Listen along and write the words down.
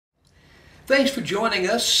Thanks for joining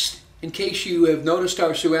us. In case you have noticed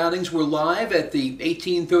our surroundings, we're live at the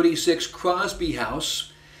 1836 Crosby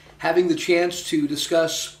House, having the chance to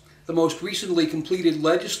discuss the most recently completed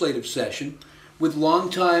legislative session with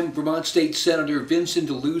longtime Vermont State Senator Vincent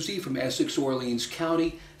Illuzzi from Essex, Orleans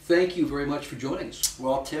County. Thank you very much for joining us.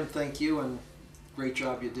 Well, Tim, thank you, and great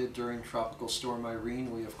job you did during Tropical Storm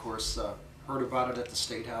Irene. We, of course, heard about it at the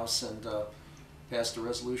State House and passed a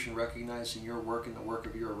resolution recognizing your work and the work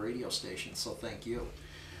of your radio station, so thank you.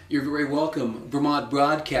 You're very welcome. Vermont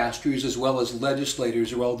broadcasters as well as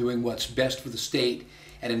legislators are all doing what's best for the state,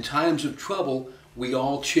 and in times of trouble, we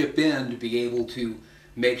all chip in to be able to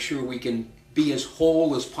make sure we can be as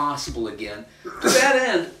whole as possible again. To that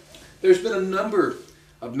end, there's been a number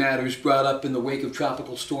of matters brought up in the wake of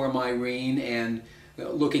Tropical Storm Irene and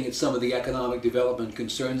looking at some of the economic development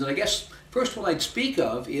concerns. And I guess first one I'd speak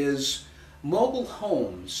of is mobile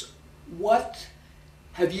homes. What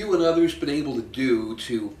have you and others been able to do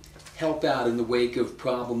to help out in the wake of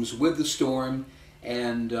problems with the storm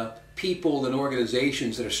and people and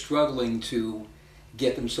organizations that are struggling to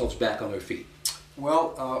get themselves back on their feet? Well,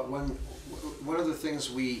 one of the things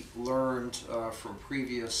we learned from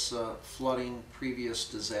previous flooding, previous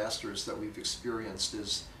disasters that we've experienced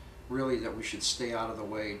is really that we should stay out of the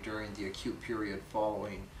way during the acute period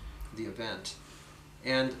following the event.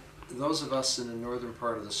 And those of us in the northern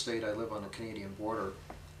part of the state, I live on the Canadian border,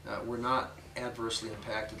 we're not adversely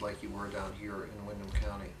impacted like you were down here in Windham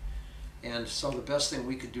County. And so the best thing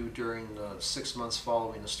we could do during the 6 months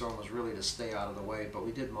following the storm was really to stay out of the way, but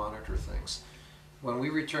we did monitor things. When we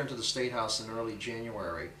returned to the State House in early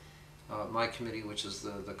January, my committee, which is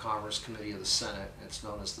the Commerce Committee of the Senate, it's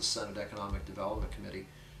known as the Senate Economic Development Committee,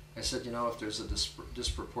 I said, you know, if there's a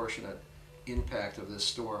disproportionate impact of this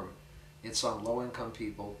storm, it's on low-income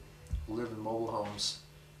people who live in mobile homes,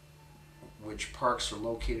 which parks are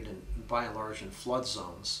located in, by and large, in flood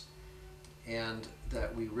zones, and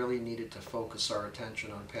that we really needed to focus our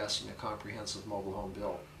attention on passing a comprehensive mobile home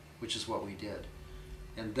bill, which is what we did.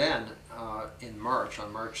 And then in March,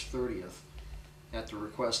 on March 30th, at the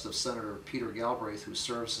request of Senator Peter Galbraith, who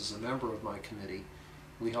serves as a member of my committee,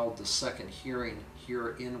 we held the second hearing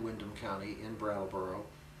here in Windham County, in Brattleboro,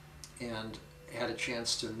 and had a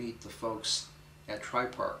chance to meet the folks at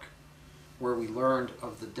Tri-Park, where we learned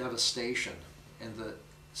of the devastation and the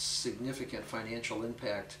significant financial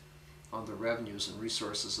impact on the revenues and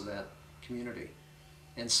resources of that community.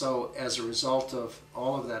 And so as a result of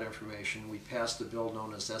all of that information, we passed a bill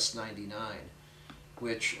known as S99,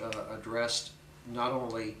 which addressed not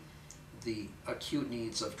only the acute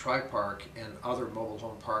needs of Tri-Park and other mobile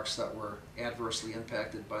home parks that were adversely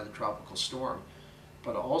impacted by the tropical storm,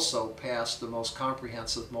 but also passed the most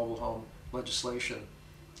comprehensive mobile home legislation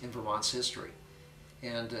in Vermont's history.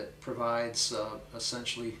 And it provides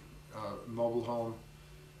essentially mobile home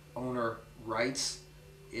owner rights.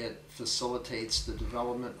 It facilitates the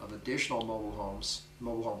development of additional mobile homes,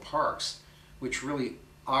 mobile home parks, which really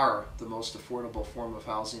are the most affordable form of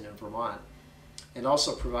housing in Vermont. It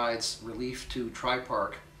also provides relief to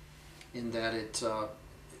Tri-Park in that it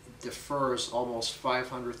defers almost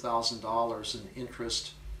 $500,000 in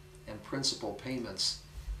interest and principal payments,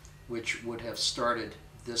 which would have started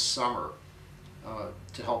this summer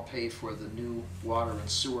to help pay for the new water and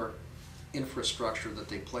sewer infrastructure that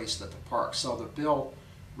they placed at the park. So the bill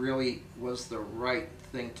really was the right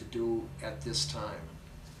thing to do at this time.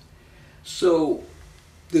 So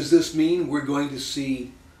does this mean we're going to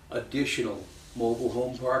see additional mobile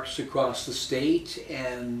home parks across the state,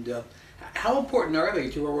 and how important are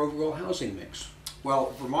they to our overall housing mix?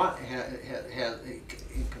 Well, Vermont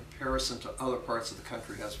in comparison to other parts of the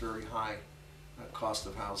country, has very high cost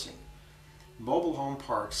of housing. Mobile home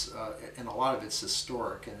parks, and a lot of it's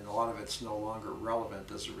historic, and a lot of it's no longer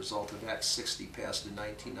relevant as a result of Act 60 passed in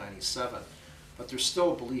 1997, but there's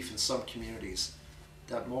still a belief in some communities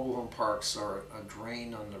that mobile home parks are a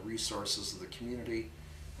drain on the resources of the community.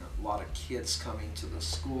 A lot of kids coming to the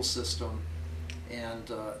school system,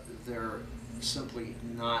 and they're simply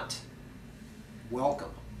not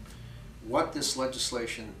welcome. What this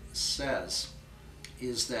legislation says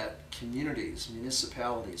is that communities,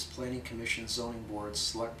 municipalities, planning commissions, zoning boards,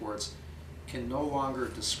 select boards can no longer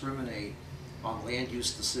discriminate on land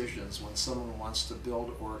use decisions when someone wants to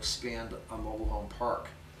build or expand a mobile home park.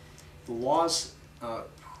 The laws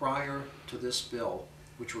prior to this bill,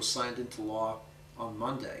 which was signed into law on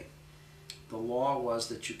Monday, the law was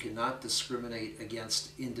that you cannot discriminate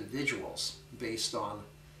against individuals based on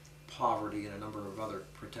poverty and a number of other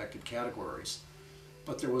protected categories.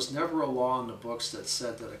 But there was never a law in the books that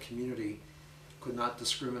said that a community could not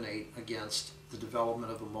discriminate against the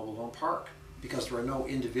development of a mobile home park. because there are no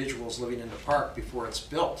individuals living in the park before it's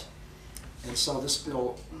built. And so this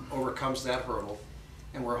bill overcomes that hurdle,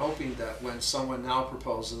 and we're hoping that when someone now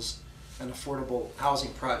proposes an affordable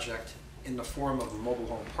housing project in the form of a mobile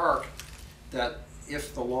home park, that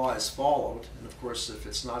if the law is followed, and of course if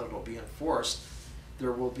it's not, it'll be enforced,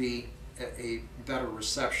 there will be a better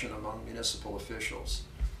reception among municipal officials.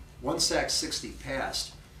 Once Act 60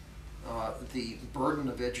 passed, the burden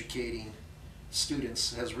of educating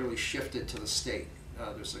students has really shifted to the state.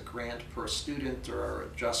 There's a grant per student, there are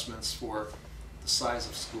adjustments for the size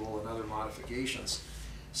of school and other modifications.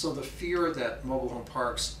 So the fear that mobile home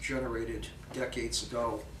parks generated decades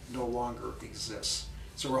ago no longer exists.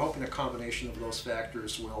 So we're hoping a combination of those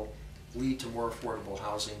factors will lead to more affordable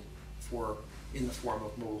housing in the form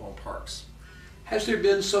of mobile home parks. Has there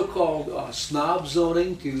been so-called snob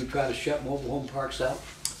zoning to try to shut mobile home parks out?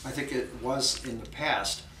 I think it was in the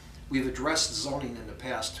past. We've addressed zoning in the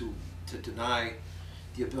past to deny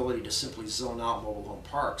the ability to simply zone out mobile home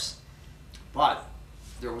parks, but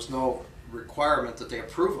there was no requirement that they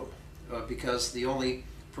approve them because the only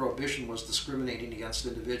prohibition was discriminating against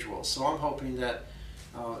individuals. So I'm hoping that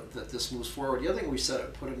that this moves forward. The other thing we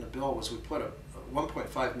put in the bill was we put a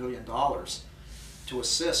 $1.5 million to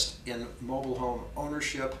assist in mobile home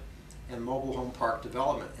ownership and mobile home park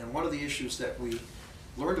development. And one of the issues that we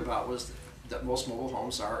learned about was that most mobile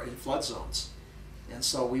homes are in flood zones. And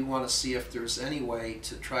so we want to see if there's any way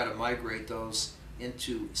to try to migrate those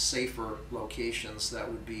into safer locations that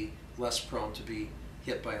would be less prone to be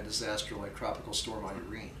hit by a disaster like Tropical Storm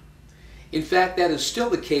Irene. In fact, that is still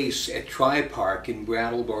the case at Tri-Park in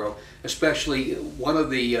Brattleboro, especially one of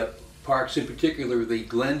the parks in particular, the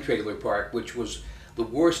Glen Trailer Park, which was the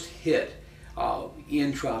worst hit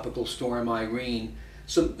in Tropical Storm Irene.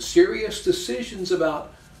 Some serious decisions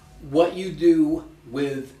about what you do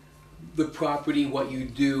with the property, what you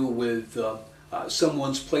do with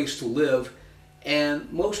someone's place to live, and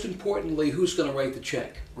most importantly, who's going to write the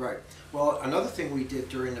check. Right. Well, another thing we did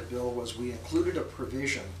during the bill was we included a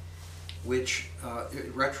provision which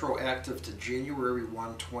retroactive to January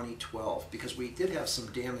 1, 2012, because we did have some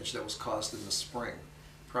damage that was caused in the spring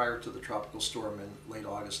prior to the tropical storm in late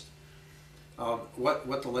August.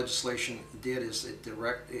 What the legislation did is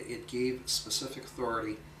it gave specific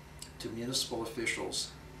authority to municipal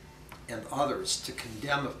officials and others to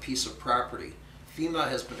condemn a piece of property. FEMA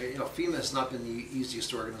has not been the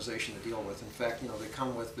easiest organization to deal with. In fact, they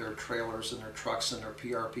come with their trailers and their trucks and their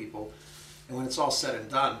PR people, and when it's all said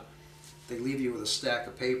and done, they leave you with a stack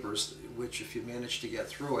of papers, which if you manage to get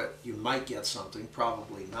through it, you might get something,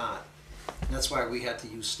 probably not. And that's why we had to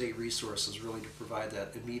use state resources really to provide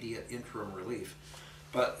that immediate interim relief.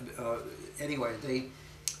 But anyway,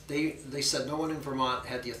 they said no one in Vermont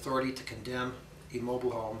had the authority to condemn a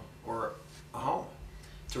mobile home or a home,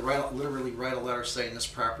 to literally write a letter saying this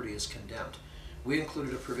property is condemned. We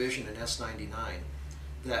included a provision in S99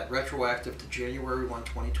 that retroactive to January 1,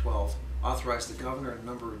 2012, authorized the governor and a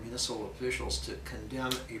number of municipal officials to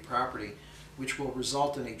condemn a property, which will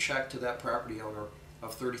result in a check to that property owner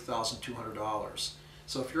of $30,200.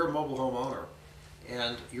 So if you're a mobile home owner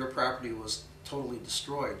and your property was totally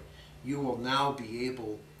destroyed, you will now be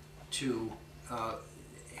able to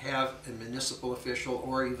have a municipal official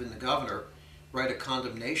or even the governor write a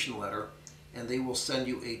condemnation letter, and they will send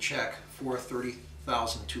you a check for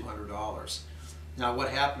 $30,200. Now what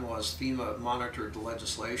happened was FEMA monitored the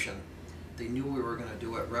legislation. They knew we were going to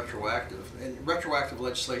do it retroactive, and retroactive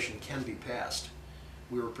legislation can be passed.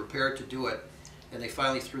 We were prepared to do it, and they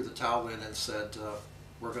finally threw the towel in and said,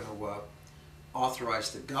 we're going to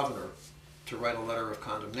authorize the governor to write a letter of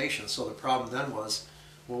condemnation. So the problem then was,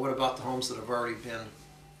 well, what about the homes that have already been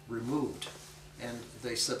removed? And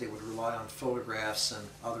they said they would rely on photographs and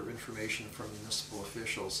other information from municipal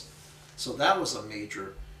officials. So that was a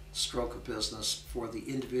major stroke of business for the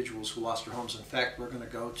individuals who lost their homes. In fact, we're going to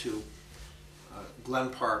go to Glen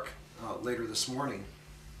Park later this morning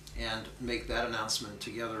and make that announcement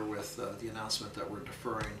together with the announcement that we're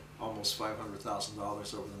deferring almost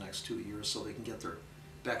 $500,000 over the next 2 years so they can get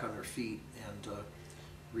back on their feet and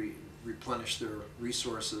replenish their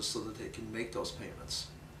resources so that they can make those payments.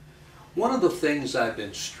 One of the things I've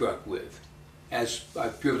been struck with as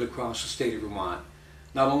I've driven across the state of Vermont,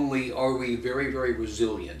 not only are we very, very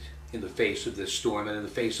resilient in the face of this storm and in the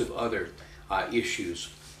face of other issues,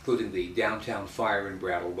 including the downtown fire in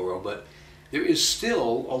Brattleboro, but there is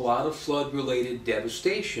still a lot of flood-related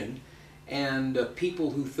devastation, and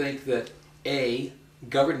people who think that A,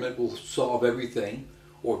 government will solve everything,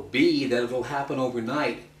 or B, that it'll happen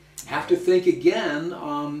overnight, have to think again,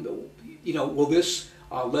 will this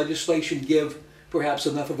legislation give perhaps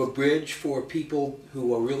enough of a bridge for people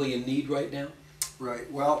who are really in need right now?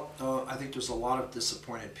 Right. Well, I think there's a lot of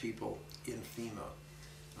disappointed people in FEMA,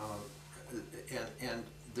 and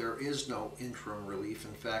there is no interim relief.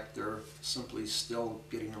 In fact, they're simply still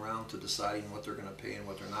getting around to deciding what they're going to pay and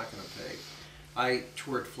what they're not going to pay. I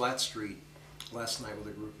toured Flat Street last night with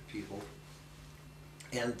a group of people,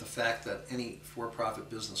 and the fact that any for-profit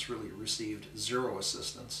business really received zero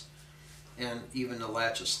assistance, and even the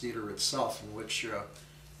Latches Theater itself, in which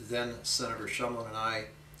then Senator Shumlin and I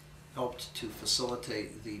helped to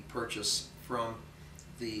facilitate the purchase from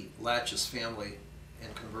the Latches family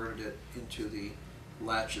and converted it into the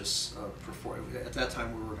Latches, at that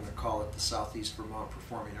time we were going to call it the Southeast Vermont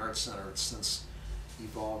Performing Arts Center. It's since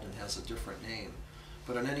evolved and has a different name.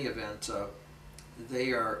 But in any event,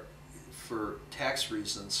 they are, for tax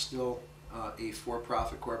reasons, still a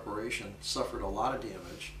for-profit corporation, suffered a lot of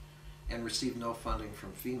damage and received no funding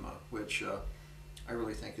from FEMA, which I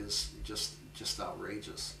really think is just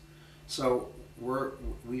outrageous. So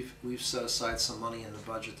we've set aside some money in the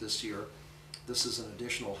budget this year. This is an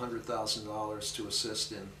additional $100,000 to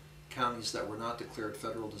assist in counties that were not declared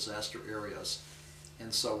federal disaster areas.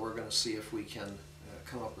 And so we're going to see if we can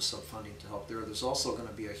come up with some funding to help there. There's also going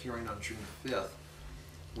to be a hearing on June 5th,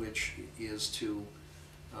 which is to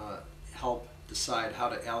help decide how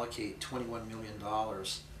to allocate $21 million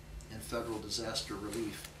in federal disaster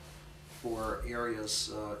relief for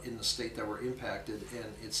areas in the state that were impacted. And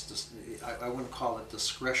it's just, I wouldn't call it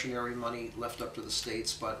discretionary money left up to the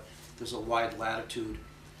states, but there's a wide latitude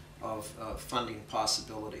of funding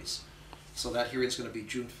possibilities. So that hearing is going to be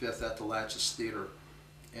June 5th at the Latches Theater,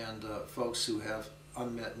 and folks who have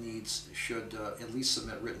unmet needs should at least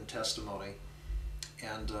submit written testimony,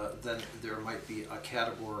 and then there might be a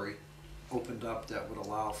category opened up that would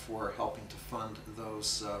allow for helping to fund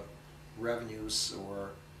those revenues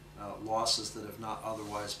or losses that have not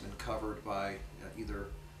otherwise been covered by either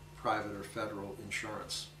private or federal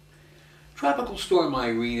insurance. Tropical Storm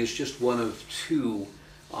Irene is just one of two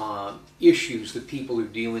issues that people are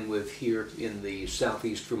dealing with here in the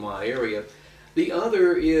southeast Vermont area. The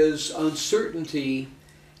other is uncertainty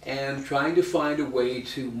and trying to find a way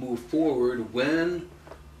to move forward when,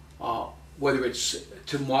 whether it's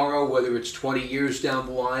tomorrow, whether it's 20 years down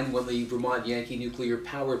the line when the Vermont Yankee nuclear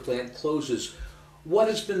power plant closes. What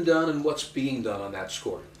has been done and what's being done on that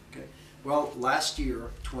score? Okay. Well, last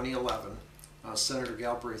year, 2011, Senator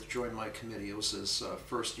Galbraith joined my committee. It was his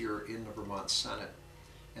first year in the Vermont Senate.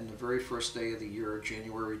 And the very first day of the year,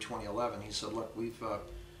 January 2011, he said, look, we've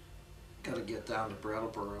got to get down to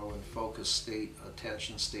Brattleboro and focus state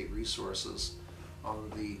attention, state resources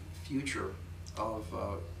on the future of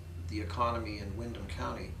the economy in Windham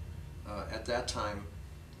County. At that time,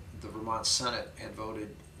 the Vermont Senate had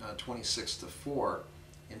voted 26-4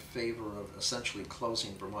 in favor of essentially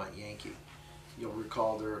closing Vermont Yankee. You'll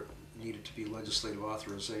recall there needed to be legislative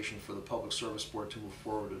authorization for the Public Service Board to move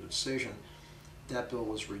forward a decision. That bill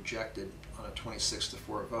was rejected on a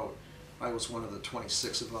 26-4 vote. I was one of the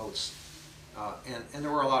 26 votes, and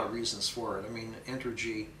there were a lot of reasons for it. I mean,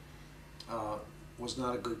 Entergy was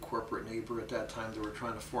not a good corporate neighbor at that time. They were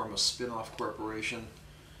trying to form a spin-off corporation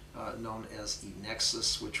known as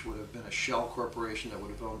Enexis, which would have been a shell corporation that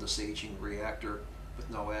would have owned this aging reactor with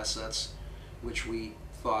no assets, which we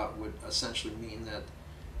thought would essentially mean that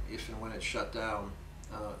if and when it shut down,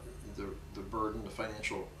 the burden, the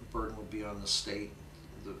financial burden would be on the state,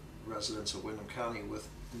 the residents of Windham County, with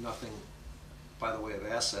nothing by the way of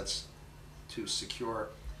assets to secure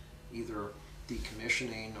either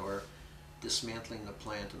decommissioning or dismantling the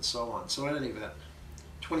plant and so on. So in any event,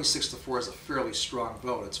 26-4 is a fairly strong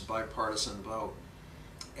vote. It's a bipartisan vote.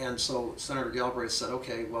 And so Senator Galbraith said,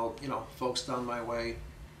 okay, well, you know, folks down my way,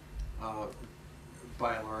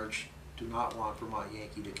 by and large, do not want Vermont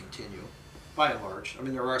Yankee to continue. By and large. I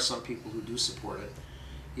mean, there are some people who do support it.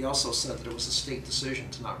 He also said that it was a state decision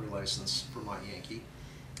to not relicense Vermont Yankee,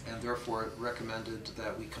 and therefore it recommended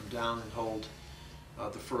that we come down and hold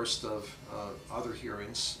the first of other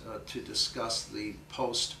hearings to discuss the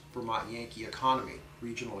post-Vermont Yankee economy,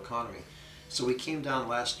 regional economy. So we came down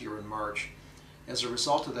last year in March. As a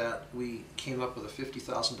result of that, we came up with a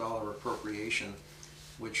 $50,000 appropriation,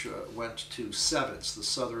 which went to SEVIDS, the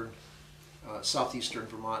Southeastern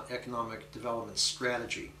Vermont Economic Development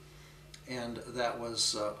Strategy. And that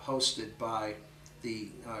was hosted by the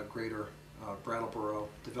Greater Brattleboro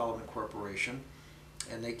Development Corporation,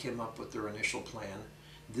 and they came up with their initial plan.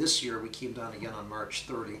 This year we came down again on March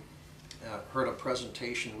 30, heard a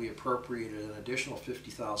presentation. We appropriated an additional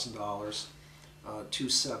 $50,000 to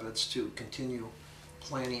SEVIDS to continue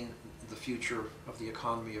planning the future of the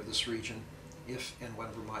economy of this region if and when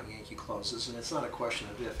Vermont Yankee closes, and it's not a question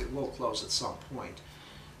of if, it will close at some point.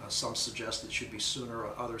 Some suggest it should be sooner,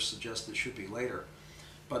 others suggest it should be later.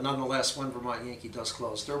 But nonetheless, when Vermont Yankee does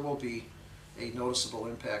close, there will be a noticeable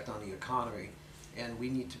impact on the economy, and we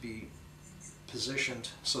need to be positioned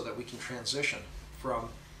so that we can transition from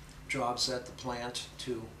jobs at the plant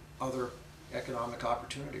to other economic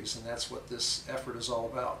opportunities, and that's what this effort is all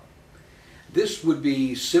about. This would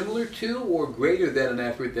be similar to or greater than an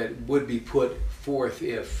effort that would be put forth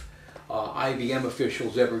if IBM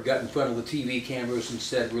officials ever got in front of the TV cameras and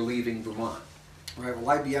said, we're leaving Vermont. Right,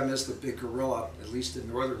 well, IBM is the big gorilla, at least in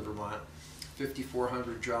northern Vermont.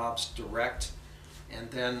 5,400 jobs direct,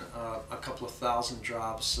 and then a couple of thousand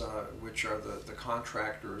jobs which are the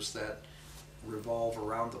contractors that revolve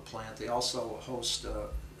around the plant. They also host,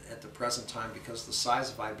 at the present time, because the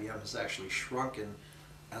size of IBM has actually shrunk in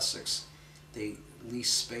Essex, they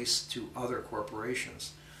lease space to other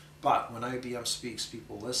corporations. But when IBM speaks,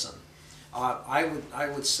 people listen. I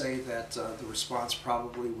would say that the response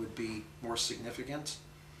probably would be more significant,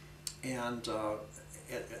 and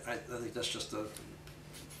I think that's just a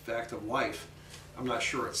fact of life. I'm not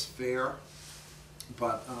sure it's fair,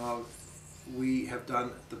 but we have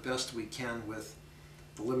done the best we can with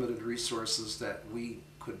the limited resources that we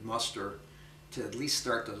could muster to at least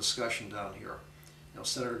start the discussion down here. You know,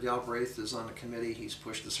 Senator Galbraith is on the committee. He's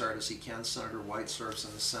pushed as hard as he can. Senator White serves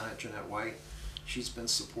in the Senate, Jeanette White. She's been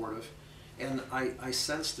supportive. And I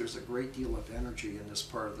sense there's a great deal of energy in this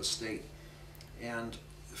part of the state. And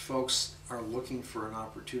folks are looking for an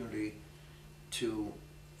opportunity to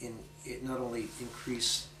not only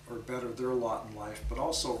increase or better their lot in life, but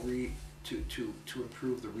also to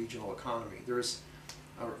improve the regional economy.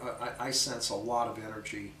 I sense a lot of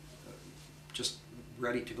energy just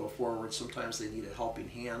ready to go forward. Sometimes they need a helping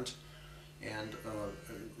hand, and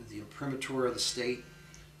the imprimatur of the state,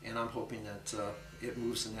 and I'm hoping that it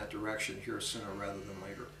moves in that direction here sooner rather than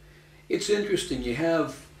later. It's interesting, you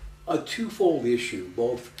have a twofold issue,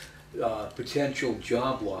 both potential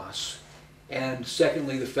job loss, and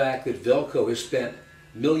secondly the fact that Velco has spent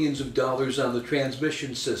millions of dollars on the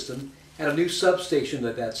transmission system and a new substation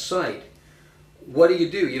at that site. What do?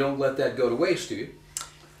 You don't let that go to waste, do you?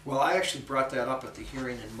 Well, I actually brought that up at the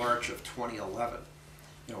hearing in March of 2011.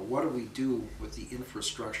 You know, what do we do with the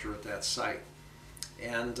infrastructure at that site?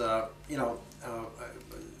 And, you know,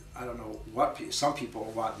 I don't know what, some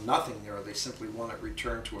people want nothing there. They simply want it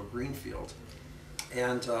returned to a green field.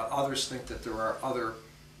 And others think that there are other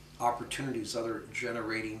opportunities, other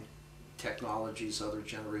generating technologies, other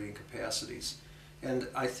generating capacities. And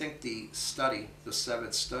I think the study, the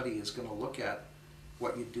SEVID study, is going to look at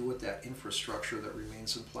what you do with that infrastructure that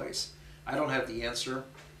remains in place. I don't have the answer,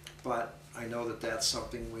 but I know that that's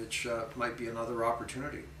something which might be another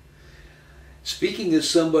opportunity. Speaking as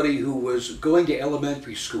somebody who was going to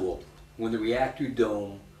elementary school when the reactor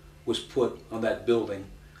dome was put on that building,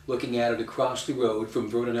 looking at it across the road from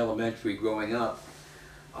Vernon Elementary growing up,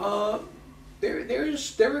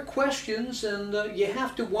 there are questions, and you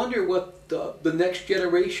have to wonder what the next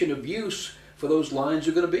generation of use for those lines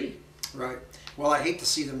are going to be. Right. Well, I hate to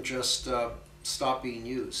see them just stop being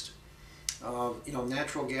used. You know,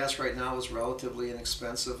 natural gas right now is relatively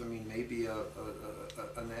inexpensive. I mean, maybe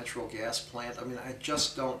a natural gas plant. I mean, I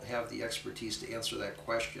just don't have the expertise to answer that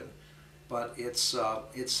question. But it's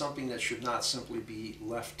something that should not simply be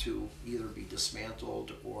left to either be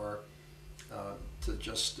dismantled or to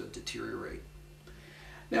just deteriorate.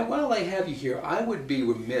 Now, while I have you here, I would be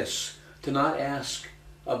remiss to not ask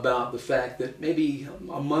about the fact that maybe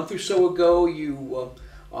a month or so ago you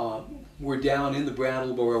were down in the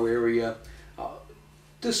Brattleboro area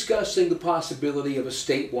discussing the possibility of a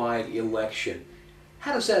statewide election.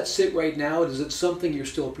 How does that sit right now? Is it something you're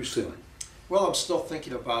still pursuing? Well, I'm still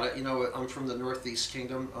thinking about it. You know, I'm from the Northeast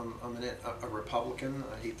Kingdom. I'm a Republican.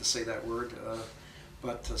 I hate to say that word,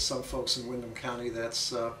 but some folks in Windham County,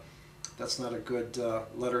 that's not a good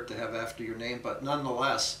letter to have after your name. But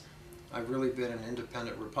nonetheless, I've really been an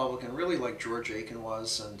independent Republican, really like George Aiken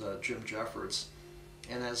was and Jim Jeffords.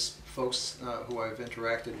 And as folks who I've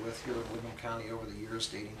interacted with here in Windham County over the years,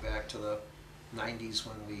 dating back to the 90s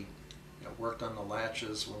when we worked on the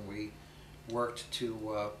latches, when we worked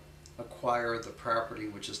to acquire the property,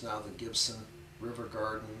 which is now the Gibson River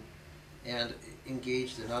Garden, and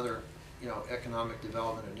engaged in other economic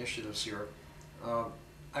development initiatives here,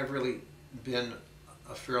 I've really been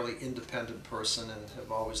a fairly independent person and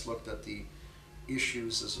have always looked at the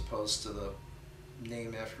issues as opposed to the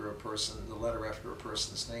name after a person, the letter after a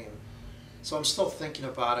person's name. So I'm still thinking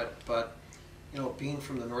about it, but being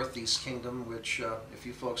from the Northeast Kingdom, which if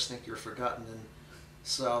you folks think you're forgotten in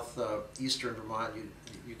southeastern Vermont,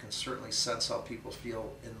 you can certainly sense how people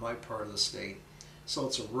feel in my part of the state. So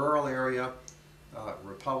it's a rural area,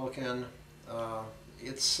 Republican.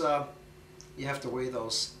 You have to weigh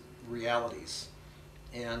those realities,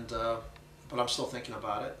 but I'm still thinking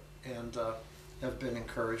about it, and have been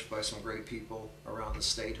encouraged by some great people around the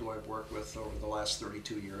state who I've worked with over the last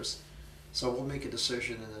 32 years. So we'll make a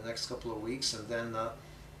decision in the next couple of weeks, and then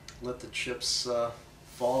let the chips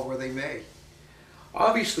fall where they may.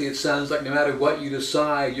 Obviously, it sounds like no matter what you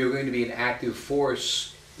decide, you're going to be an active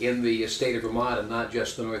force in the state of Vermont and not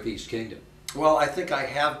just the Northeast Kingdom. Well, I think I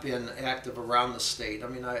have been active around the state. I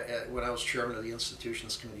mean, when I was chairman of the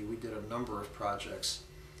Institutions Committee, we did a number of projects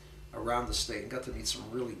around the state and got to meet some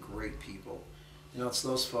really great people. You know, it's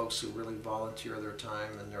those folks who really volunteer their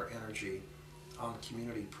time and their energy on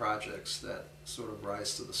community projects that sort of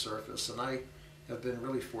rise to the surface. And I have been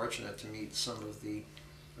really fortunate to meet some of the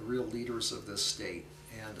real leaders of this state.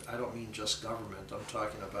 And I don't mean just government. I'm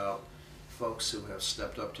talking about folks who have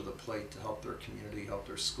stepped up to the plate to help their community, help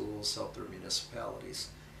their schools, help their municipalities.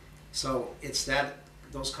 So it's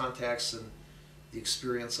those contacts and the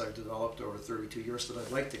experience I've developed over 32 years that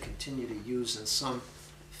I'd like to continue to use in some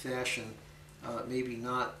fashion, maybe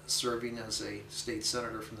not serving as a state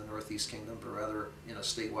senator from the Northeast Kingdom, but rather in a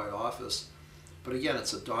statewide office. But again,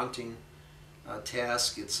 it's a daunting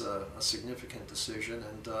task. It's a significant decision,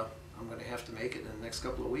 and I'm going to have to make it in the next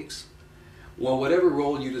couple of weeks. Well, whatever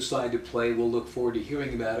role you decide to play, we'll look forward to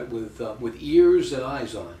hearing about it with ears and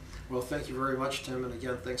eyes on. Well, thank you very much, Tim, and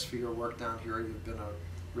again, thanks for your work down here. You've been a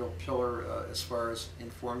real pillar as far as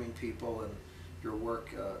informing people, and your work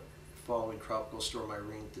following Tropical Storm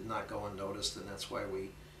Irene did not go unnoticed, and that's why we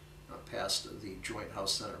passed the joint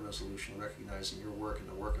House-Senate resolution recognizing your work and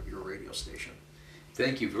the work of your radio station.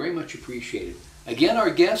 Thank you, very much appreciated. Again,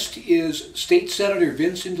 our guest is State Senator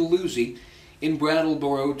Vincent Illuzzi in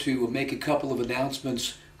Brattleboro to make a couple of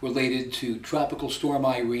announcements related to Tropical Storm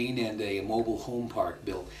Irene and a mobile home park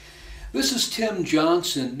bill. This is Tim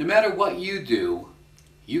Johnson. No matter what you do,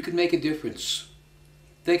 you can make a difference.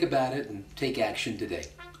 Think about it and take action today.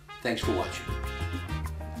 Thanks for watching.